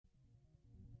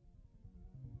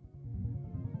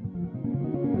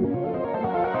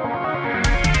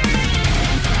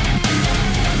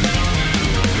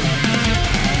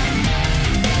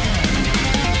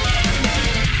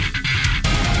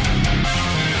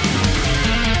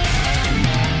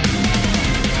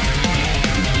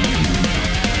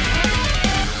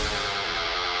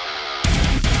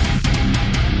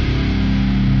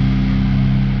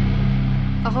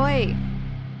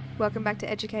Welcome back to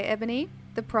Educate Ebony,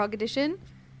 the prog edition.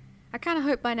 I kind of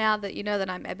hope by now that you know that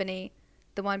I'm Ebony,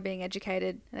 the one being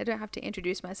educated, and I don't have to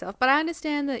introduce myself. But I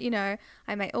understand that,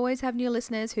 I may always have new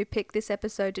listeners who pick this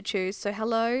episode to choose. So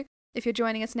hello, if you're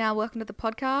joining us now, welcome to the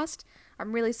podcast.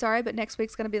 I'm really sorry, but next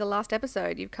week's going to be the last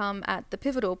episode. You've come at the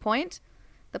pivotal point,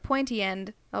 the pointy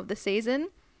end of the season.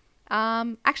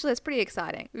 Actually, that's pretty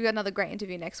exciting. We've got another great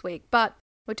interview next week, but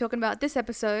we're talking about this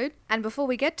episode. And before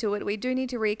we get to it, we do need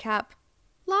to recap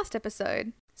last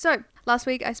episode. So, last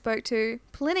week I spoke to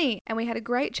Pliny and we had a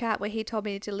great chat where he told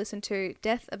me to listen to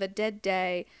Death of a Dead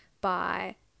Day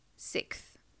by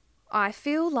Sixth. I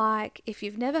feel like if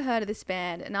you've never heard of this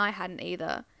band, and I hadn't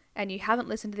either, and you haven't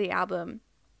listened to the album,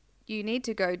 you need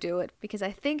to go do it because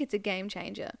I think it's a game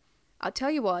changer. I'll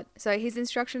tell you what, so his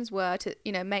instructions were to,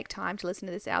 make time to listen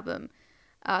to this album.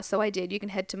 So I did. You can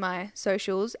head to my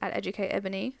socials at Educate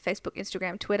Ebony, Facebook,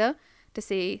 Instagram, Twitter, to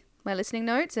see my listening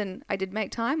notes, and I did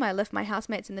make time. I left my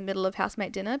housemates in the middle of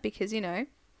housemate dinner because,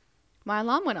 my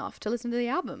alarm went off to listen to the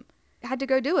album. I had to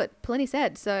go do it. Pliny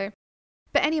said so.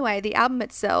 But anyway, the album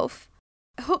itself,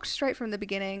 hooked straight from the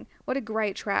beginning. What a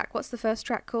great track. What's the first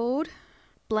track called?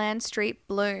 Bland Street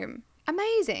Bloom.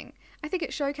 Amazing. I think it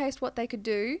showcased what they could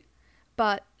do,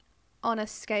 but on a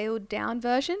scaled down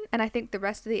version, and I think the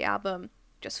rest of the album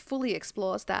just fully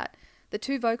explores that. The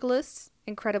two vocalists,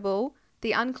 incredible.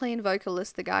 The unclean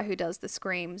vocalist, the guy who does the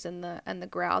screams and the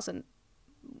growls and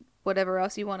whatever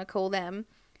else you want to call them,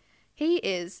 he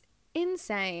is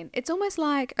insane. It's almost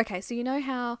like, okay, so you know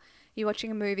how you're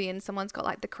watching a movie and someone's got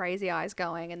like the crazy eyes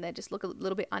going and they just look a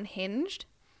little bit unhinged?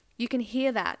 You can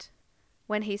hear that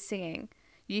when he's singing.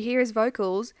 You hear his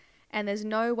vocals and there's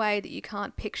no way that you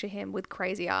can't picture him with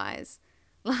crazy eyes.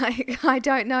 Like, I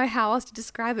don't know how else to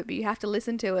describe it, but you have to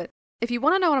listen to it. If you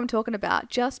want to know what I'm talking about,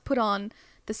 just put on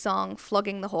the song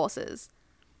Flogging the Horses.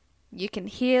 You can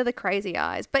hear the crazy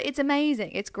eyes, but it's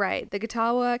amazing. It's great. The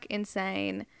guitar work,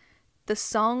 insane. The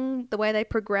song, the way they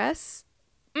progress,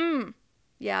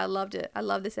 yeah, I loved it. I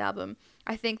love this album.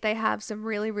 I think they have some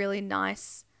really, really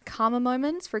nice calmer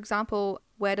moments. For example,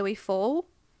 Where Do We Fall?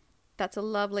 That's a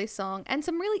lovely song. And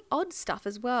some really odd stuff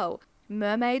as well.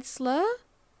 Mermaid Slur?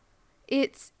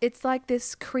 It's like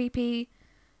this creepy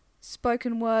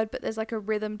spoken word, but there's like a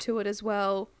rhythm to it as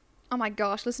well. Oh my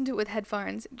gosh, listen to it with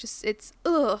headphones. It's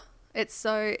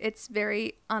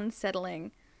very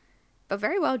unsettling, but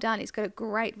very well done. He's got a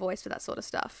great voice for that sort of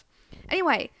stuff.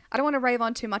 Anyway, I don't want to rave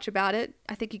on too much about it.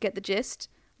 I think you get the gist.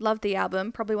 Love the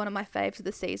album. Probably one of my faves of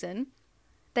the season.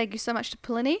 Thank you so much to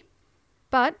Pliny.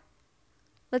 But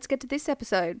let's get to this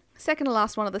episode. Second to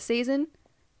last one of the season.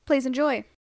 Please enjoy.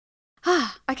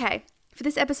 Okay. For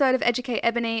this episode of Educate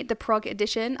Ebony, the prog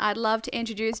edition, I'd love to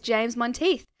introduce James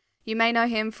Monteith. You may know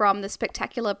him from the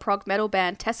spectacular prog metal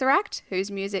band Tesseract,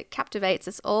 whose music captivates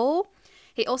us all.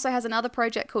 He also has another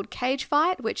project called Cage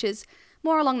Fight, which is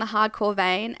more along the hardcore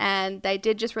vein, and they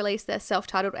did just release their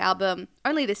self-titled album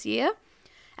only this year.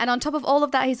 And on top of all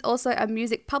of that, he's also a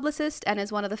music publicist and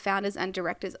is one of the founders and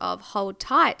directors of Hold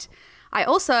Tight. I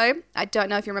don't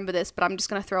know if you remember this, but I'm just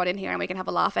going to throw it in here and we can have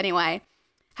a laugh anyway.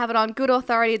 Have it on good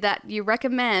authority that you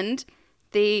recommend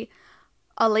the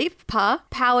Olipa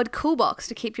powered cool box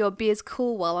to keep your beers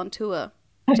cool while on tour.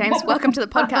 James, welcome to the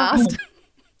podcast.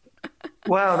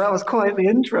 Wow, that was quite the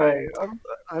intro.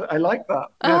 I like that.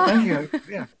 Yeah, thank you.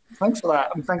 Yeah, thanks for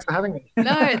that, and thanks for having me.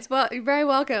 No, you're very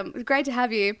welcome. It's great to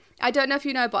have you. I don't know if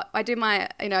you know, but I do my,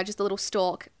 just a little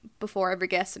stalk before every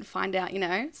guest and find out,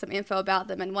 some info about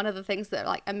them. And one of the things that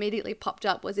like immediately popped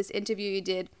up was this interview you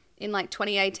did in like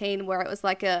 2018 where it was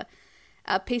like a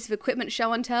piece of equipment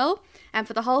show and tell, and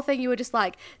for the whole thing you were just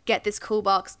like, get this cool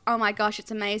box, oh my gosh,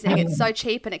 it's amazing, it's so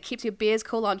cheap and it keeps your beers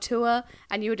cool on tour,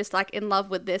 and you were just like in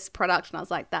love with this product, and I was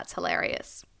like, that's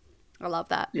hilarious. I love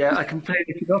that. Yeah, I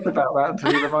completely forgot about that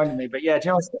until you reminded me. But yeah, do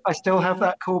you know, I still have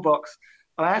that cool box.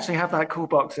 I actually have that cool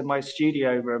box in my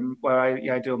studio room where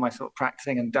I do all my sort of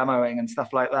practicing and demoing and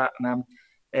stuff like that, and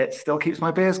it still keeps my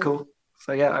beers cool.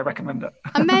 So yeah, I recommend it.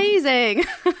 Amazing.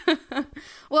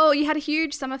 Well, you had a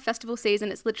huge summer festival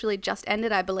season. It's literally just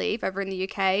ended, I believe, over in the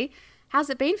UK. How's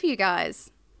it been for you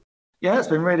guys? Yeah, it's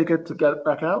been really good to get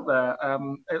back out there.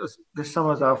 This summer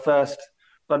was our first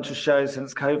bunch of shows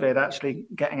since COVID, actually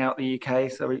getting out the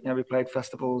UK. So we played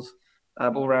festivals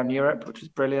all around Europe, which was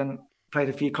brilliant. Played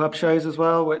a few club shows as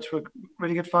well, which were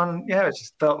really good fun. Yeah, it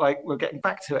just felt like we're getting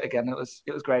back to it again. It was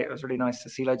great. It was really nice to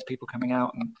see loads of people coming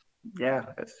out, and yeah,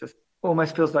 it's just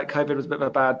almost feels like COVID was a bit of a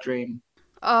bad dream.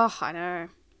 Oh, I know.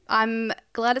 I'm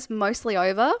glad it's mostly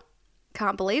over.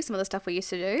 Can't believe some of the stuff we used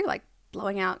to do, like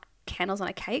blowing out candles on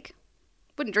a cake.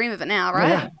 Wouldn't dream of it now,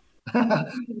 right? Well,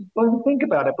 if you think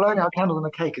about it, blowing out candles on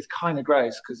a cake is kind of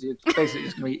gross because you're basically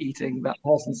just going to be eating that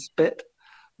person's spit.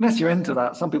 Unless you're into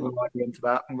that, some people might be into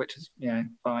that, which is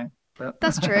fine. But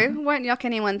That's true. Won't yuck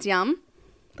anyone's yum.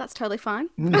 That's totally fine.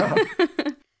 no.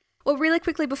 Well, really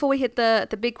quickly before we hit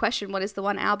the big question, what is the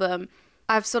one album?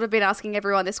 I've sort of been asking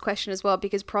everyone this question as well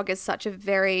because prog is such a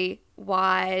very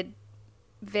wide,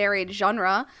 varied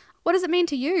genre. What does it mean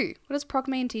to you? What does prog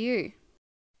mean to you?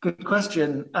 Good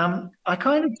question. I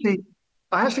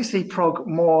actually see prog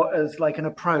more as like an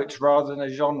approach rather than a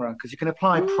genre because you can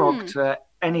apply prog Mm, to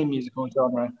any musical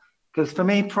genre. Because for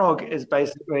me, prog is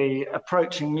basically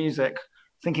approaching music,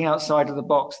 thinking outside of the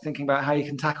box, thinking about how you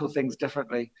can tackle things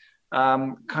differently,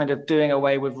 kind of doing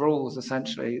away with rules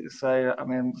essentially. So, I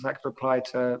mean, that could apply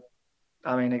to,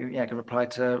 I mean, yeah, it could apply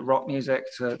to rock music,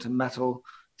 to metal,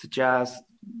 to jazz,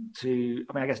 I mean,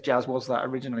 I guess jazz was that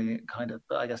originally, kind of,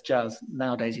 but I guess jazz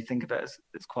nowadays you think of it as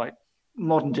it's quite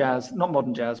modern jazz, not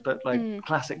modern jazz, but like mm.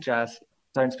 classic jazz,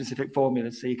 its own specific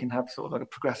formulas. So you can have sort of like a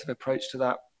progressive approach to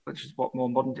that, which is what more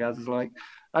modern jazz is like.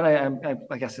 And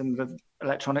I guess in the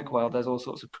electronic world, there's all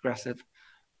sorts of progressive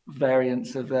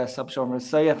variants of their subgenres.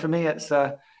 So yeah, for me, it's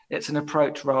an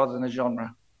approach rather than a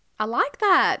genre. I like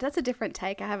that. That's a different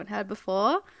take I haven't heard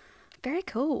before. Very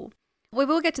cool. We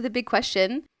will get to the big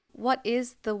question. What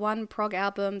is the one prog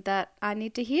album that I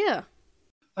need to hear?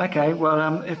 Okay,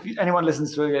 well, if anyone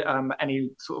listens to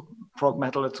any sort of prog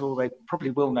metal at all, they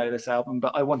probably will know this album.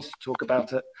 But I wanted to talk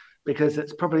about it because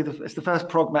it's the first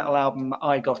prog metal album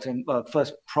I got in. Well, the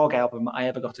first prog album I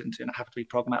ever got into, and it happened to be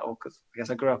prog metal because I guess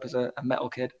I grew up as a metal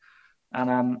kid.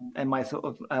 And in my sort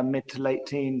of mid to late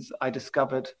teens, I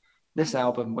discovered this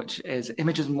album, which is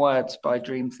Images and Words by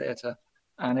Dream Theater,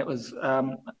 and it was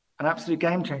an absolute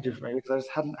game changer for me because I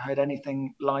just hadn't heard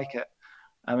anything like it.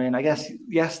 I mean, I guess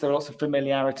yes, there are lots of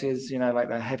familiarities, like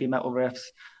the heavy metal riffs.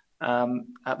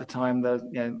 At the time, there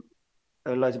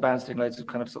were loads of bands doing loads of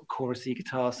kind of sort of chorusy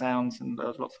guitar sounds, and there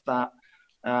was lots of that.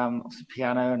 Obviously,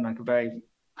 piano and like a very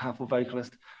powerful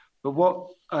vocalist. But what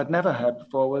I'd never heard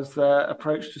before was the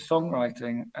approach to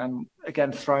songwriting, and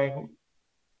again throwing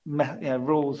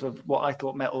rules of what I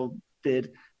thought metal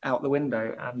did out the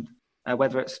window, and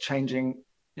whether it's changing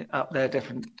up their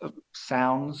different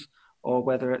sounds or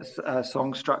whether it's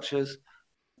song structures.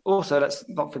 Also, let's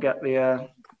not forget their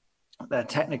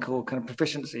technical kind of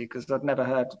proficiency because I'd never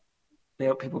heard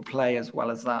people play as well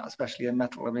as that, especially in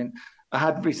metal. I mean, I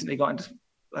had recently got into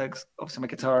like obviously my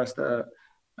guitarist,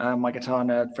 my guitar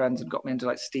nerd friends had got me into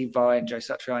like Steve Vai and Joe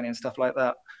Satriani and stuff like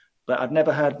that. But I'd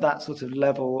never heard that sort of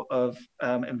level of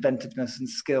inventiveness and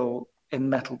skill in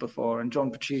metal before, and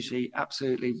John Petrucci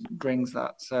absolutely brings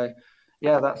that. So,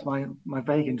 yeah, that's my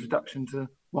vague introduction to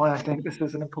why I think this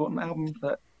is an important album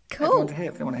for everyone Cool. to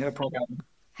hear if they want to hear a prog album.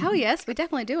 Hell yes, we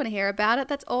definitely do want to hear about it.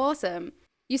 That's awesome.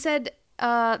 You said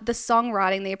the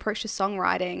songwriting, the approach to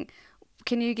songwriting.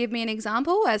 Can you give me an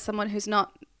example as someone who's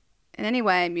not in any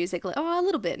way musically? Oh, a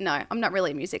little bit. No, I'm not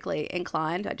really musically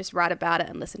inclined. I just write about it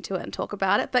and listen to it and talk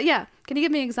about it. But yeah, can you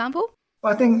give me an example?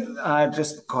 Well, I think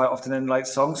just quite often in like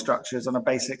song structures on a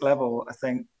basic level, I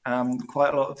think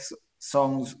quite a lot of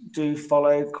songs do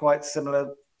follow quite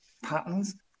similar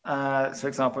patterns. So, for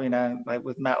example, like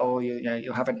with metal,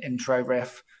 you'll have an intro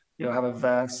riff, you'll have a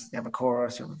verse, you have a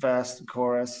chorus, you have a verse, and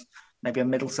chorus, maybe a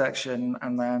middle section,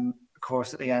 and then a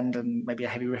chorus at the end, and maybe a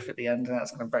heavy riff at the end, and that's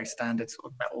kind of very standard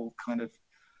sort of metal kind of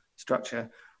structure.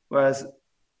 Whereas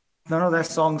none of their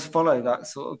songs follow that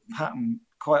sort of pattern.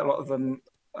 Quite a lot of them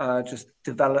just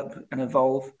develop and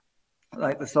evolve.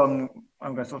 Like the song,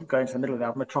 I'm going to sort of go into the middle of the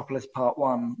album, Metropolis Part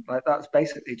One. Like that's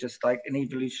basically just like an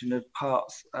evolution of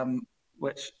parts,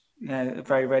 which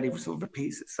very rarely sort of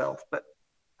repeats itself. But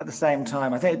at the same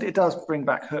time, I think it does bring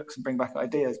back hooks and bring back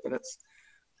ideas, but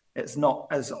it's not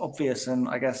as obvious and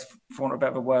I guess for want of a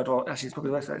better word, or actually it's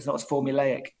probably the it's not as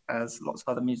formulaic as lots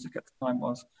of other music at the time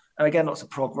was. And again, lots of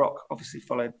prog rock obviously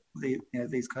followed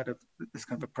this kind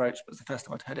of approach, but it's the first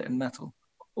time I'd heard it in metal.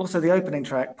 Also, the opening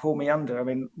track, "Pull Me Under." I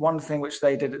mean, one thing which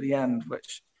they did at the end,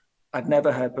 which I'd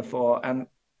never heard before, and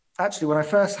actually, when I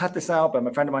first had this album,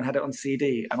 a friend of mine had it on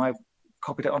CD, and I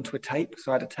copied it onto a tape,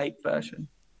 so I had a tape version.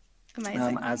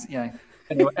 Amazing. As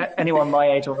anyone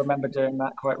my age will remember doing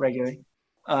that quite regularly.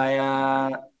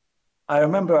 I I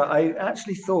remember I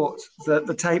actually thought that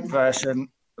the tape version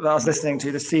that I was listening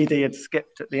to, the CD had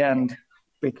skipped at the end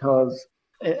because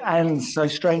it ends so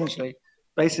strangely.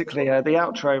 Basically, the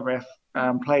outro riff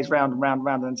plays round and round and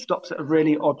round and stops at a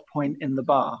really odd point in the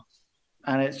bar.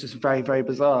 And it's just very, very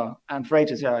bizarre. And for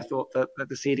ages, yeah, I thought that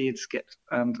the CD had skipped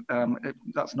and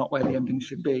that's not where the ending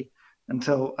should be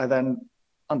until I then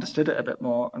understood it a bit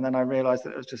more. And then I realized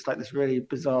that it was just like this really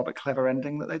bizarre but clever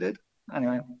ending that they did.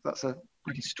 Anyway, that's a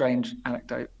pretty strange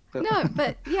anecdote, but No,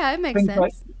 but yeah, it makes things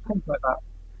like sense. things like that.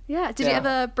 Yeah. Did you Yeah.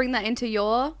 ever bring that into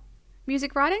your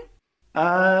music writing?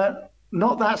 Uh,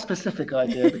 Not that specific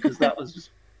idea because that was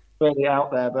just really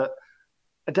out there, but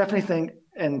I definitely think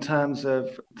in terms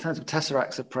of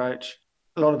Tesseract's approach,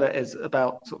 a lot of it is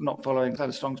about sort of not following kind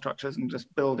of strong structures and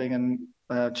just building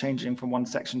and changing from one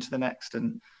section to the next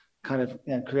and kind of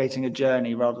creating a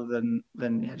journey rather than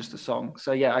just a song.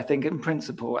 So yeah, I think in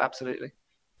principle, absolutely.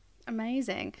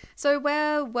 Amazing. So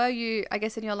where were you, I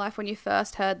guess, in your life when you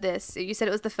first heard this? You said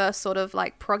it was the first sort of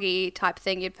like proggy type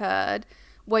thing you'd heard.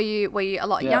 Were you a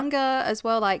lot Yeah. younger as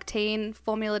well, like teen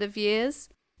formative years?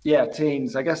 Yeah,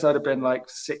 teens. I guess I'd have been like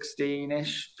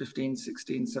 16-ish, 15,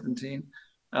 16, 17.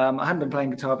 I hadn't been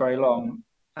playing guitar very long.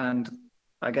 And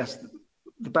I guess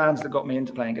the bands that got me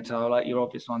into playing guitar, like your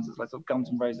obvious ones, is like sort of Guns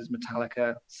N' Roses,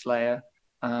 Metallica, Slayer,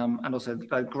 and also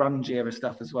like grunge era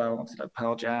stuff as well, obviously like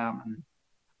Pearl Jam and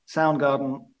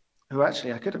Soundgarden, who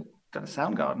actually I could have done a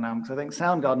Soundgarden album because I think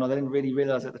Soundgarden, or they didn't really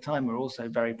realize at the time, were also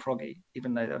very proggy,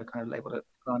 even though they were kind of labeled a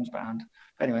grunge band.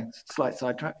 Anyway, slight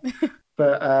sidetrack.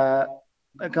 But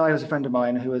a guy who was a friend of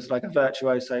mine who was like a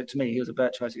virtuoso to me. He was a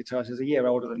virtuoso guitarist. He was a year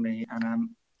older than me, and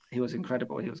he was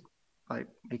incredible. He was like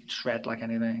he could shred like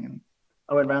anything. And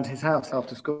I went round to his house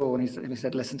after school, and he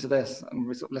said, "Listen to this," and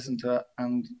we sort of listened to it,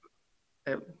 and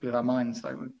it blew our minds.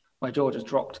 Like my jaw just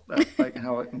dropped. That, like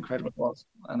how incredible it was.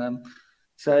 And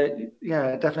so yeah,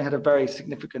 it definitely had a very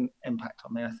significant impact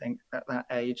on me. I think at that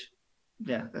age.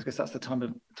 Yeah, I guess that's the time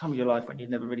of your life when you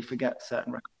never really forget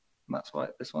certain records. And that's why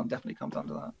this one definitely comes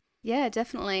under that. Yeah,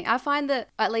 definitely. I find that,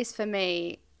 at least for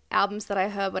me, albums that I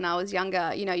heard when I was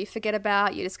younger, you forget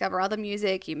about, you discover other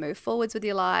music, you move forwards with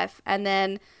your life, and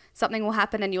then something will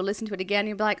happen and you'll listen to it again and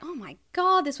you'll be like, oh my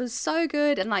God, this was so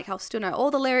good. And like, I'll still know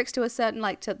all the lyrics to a certain,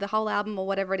 like to the whole album or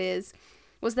whatever it is.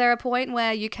 Was there a point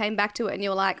where you came back to it and you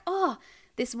were like, oh,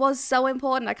 this was so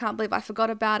important. I can't believe I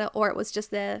forgot about it. Or it was just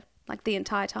there like the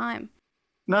entire time?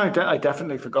 No, I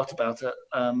definitely forgot about it.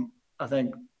 I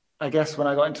think, I guess when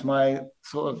I got into my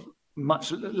sort of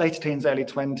much later teens, early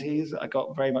 20s, I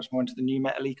got very much more into the new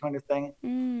metal-y kind of thing.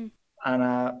 Mm.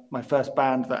 And my first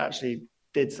band that actually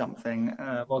did something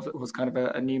was kind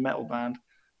of a new metal band.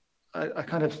 I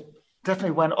kind of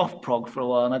definitely went off prog for a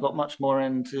while, and I got much more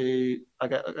into. I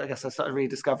guess I started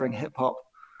rediscovering hip hop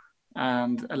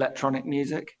and electronic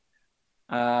music,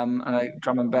 and like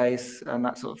drum and bass and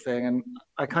that sort of thing. And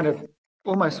I kind of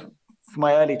almost for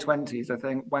my early 20s, I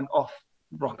think, went off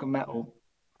rock and metal.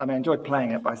 I mean, I enjoyed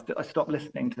playing it, but I stopped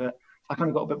listening to it. I kind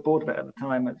of got a bit bored of it at the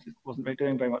time. It just wasn't really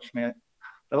doing very much for me.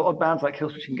 There were odd bands like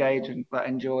Killswitch Engage and that I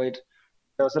enjoyed.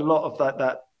 There was a lot of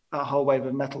that whole wave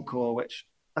of metalcore, which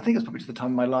I think it's probably just the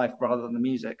time of my life rather than the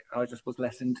music. I just was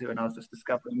less into, and I was just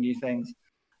discovering new things.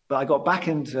 But I got back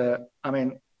into. I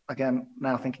mean, again,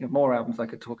 now thinking of more albums I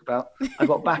could talk about. I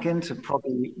got back into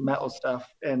probably metal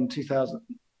stuff in 2000,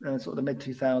 sort of the mid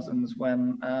 2000s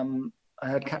when I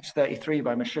heard Catch 33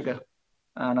 by Meshuggah.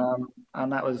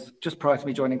 And that was just prior to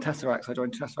me joining Tesseract. So I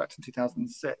joined Tesseract in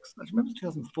 2006. I remember it was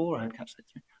 2004 I heard Catch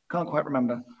 33. Can't quite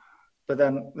remember. But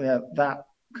then yeah, that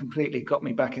completely got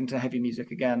me back into heavy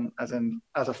music again, as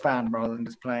a fan rather than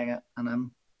just playing it. And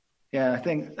yeah, I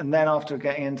think, and then after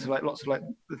getting into like lots of like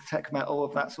the tech metal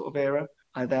of that sort of era,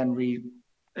 I then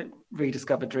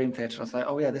rediscovered Dream Theater. I was like,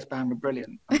 oh yeah, this band were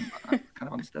brilliant. I kind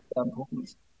of understood their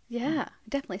importance. Yeah,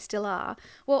 definitely still are.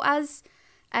 Well, as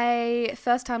a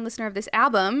first time listener of this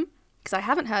album, because I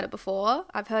haven't heard it before,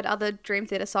 I've heard other Dream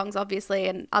Theater songs, obviously,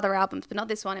 and other albums, but not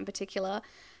this one in particular.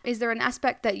 Is there an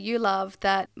aspect that you love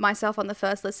that myself on the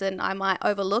first listen I might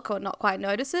overlook or not quite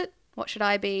notice it? What should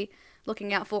I be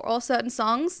looking out for? Or certain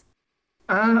songs?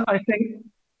 Uh, I think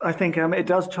I think it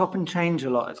does chop and change a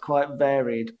lot. It's quite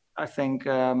varied. I think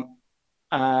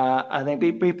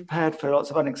be prepared for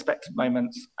lots of unexpected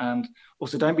moments, and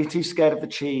also don't be too scared of the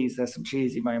cheese. There's some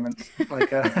cheesy moments. Like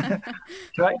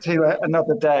Track Two,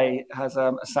 Another Day has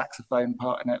a saxophone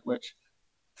part in it, which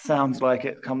sounds like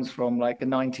it comes from like a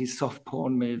 '90s soft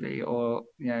porn movie, or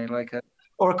like a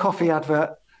coffee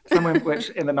advert. Somewhere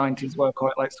which in the '90s were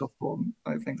quite like soft porn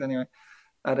like things anyway.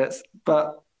 And it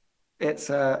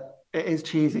is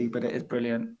cheesy, but it is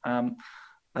brilliant.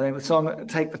 I think the song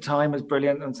 "Take the Time" is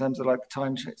brilliant in terms of like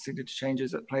the signature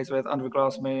changes it plays with. "Under a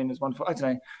Glass Moon" is wonderful. I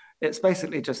don't know. It's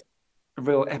basically just a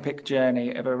real epic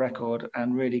journey of a record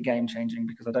and really game changing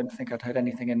because I don't think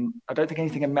anything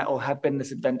in metal had been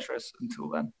this adventurous until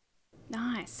then.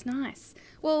 Nice, nice.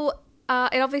 Well,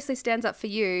 it obviously stands up for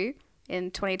you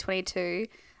in 2022.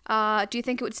 Do you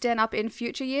think it would stand up in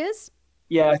future years?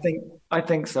 Yeah, I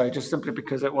think so. Just simply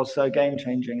because it was so game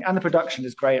changing, and the production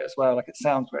is great as well. Like it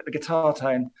sounds great. The guitar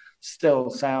tone still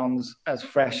sounds as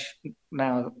fresh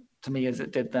now to me as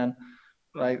it did then.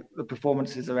 Like the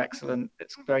performances are excellent.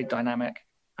 It's very dynamic,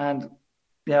 and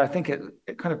yeah, I think it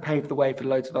kind of paved the way for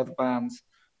loads of other bands.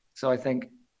 So I think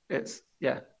I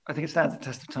think it stands the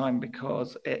test of time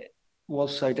because it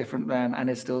was so different then and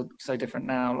is still so different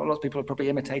now. Lots of people have probably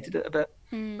imitated it a bit,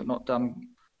 but not done.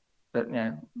 But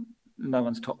yeah, no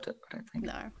one's topped it. I don't think.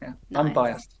 No. Yeah, Nice.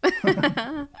 unbiased.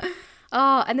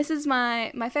 Oh, and this is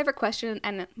my favorite question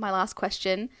and my last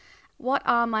question. What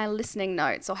are my listening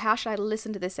notes, or how should I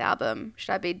listen to this album?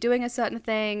 Should I be doing a certain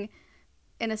thing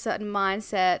in a certain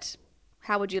mindset?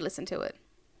 How would you listen to it?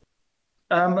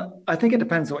 I think it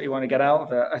depends what you want to get out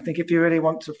of it. I think if you really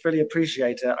want to fully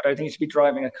appreciate it, I don't think you should be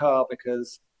driving a car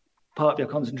because part of your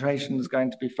concentration is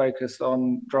going to be focused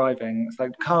on driving. It's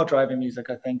like car driving music,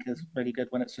 I think, is really good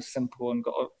when it's just simple and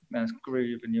got a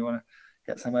groove and you want to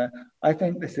get somewhere. I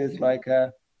think this is like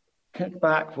a kick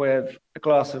back with a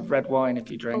glass of red wine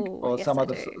if you drink, Oh, or yes, some I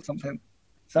other do. something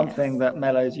Yes. that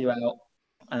mellows you out,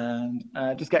 and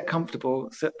just get comfortable,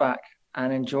 sit back,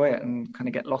 and enjoy it, and kind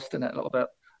of get lost in it a little bit.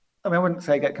 I mean, I wouldn't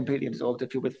say get completely absorbed.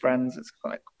 If you're with friends, it's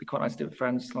quite be quite nice to do with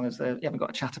friends, as long as you haven't got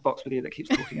a chatterbox with you that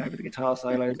keeps talking over the guitar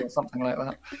solos or something like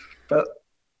that. But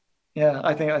yeah,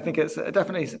 I think it's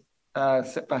definitely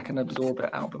sit back and absorb it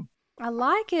album. I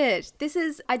like it.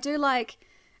 I do like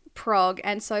prog,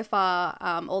 and so far,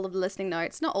 all of the listening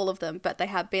notes, not all of them, but they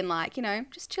have been like,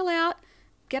 just chill out,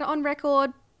 get it on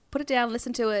record, put it down,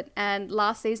 listen to it. And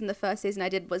last season, the first season I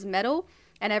did was metal,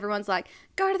 and everyone's like,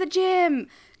 go to the gym,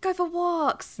 go for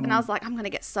walks. And I Mm. was like, I'm going to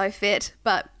get so fit.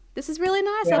 But this is really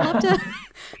nice. I'd love Yeah. to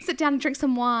sit down and drink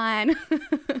some wine.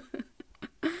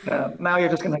 Now you're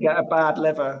just going to get a bad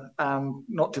liver and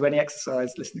not do any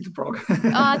exercise listening to prog.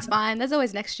 Oh, it's fine. There's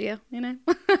always next year.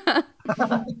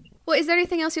 Well, is there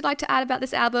anything else you'd like to add about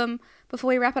this album before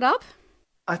we wrap it up?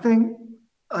 I think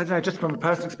I don't know, just from a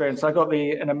personal experience, I got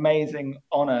an amazing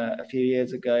honor a few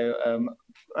years ago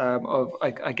of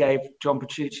I gave John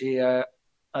Petrucci. I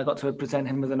got to present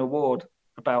him with an award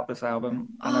about this album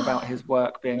and about Oh, his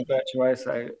work being a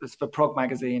virtuoso. It's for Prog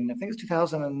magazine. I think it's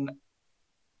 2000 and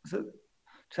was it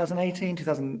 2018,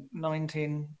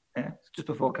 2019. Yeah, it's just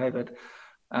before COVID,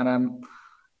 and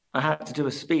I had to do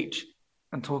a speech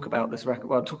and talk about this record.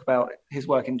 Well, talk about his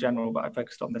work in general, but I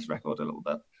focused on this record a little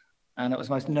bit. And it was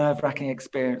the most nerve-wracking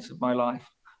experience of my life.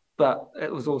 But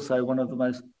it was also one of the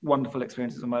most wonderful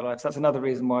experiences of my life. So that's another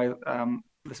reason why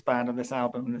this band and this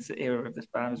album and this era of this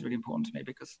band is really important to me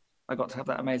because I got to have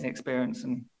that amazing experience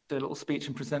and do a little speech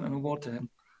and present an award to him.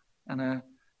 And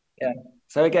yeah,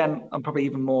 so again, I'm probably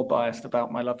even more biased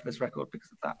about my love for this record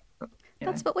because of that. But, you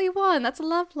know, that's what we want. That's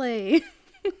lovely.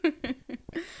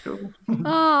 cool.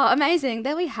 Oh, amazing.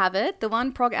 There we have it. The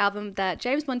one prog album that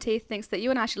James Monteith thinks that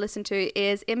you and I should listen to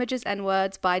is Images and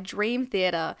Words by Dream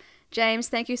Theater. James,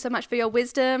 thank you so much for your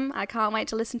wisdom. I can't wait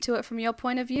to listen to it from your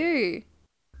point of view.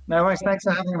 No worries. Thanks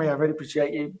for having me. I really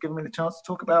appreciate you giving me the chance to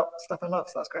talk about stuff I love.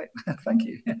 So that's great. Thank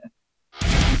you.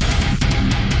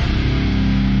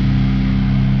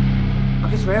 I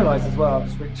just realised as well, I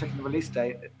was checking the release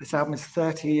date. This album is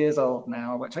 30 years old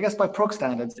now, which I guess by prog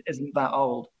standards isn't that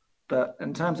old, but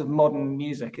in terms of modern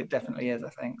music, it definitely is. I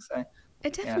think so.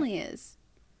 It Yeah, definitely is.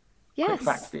 quick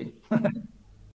fact Yes. for you.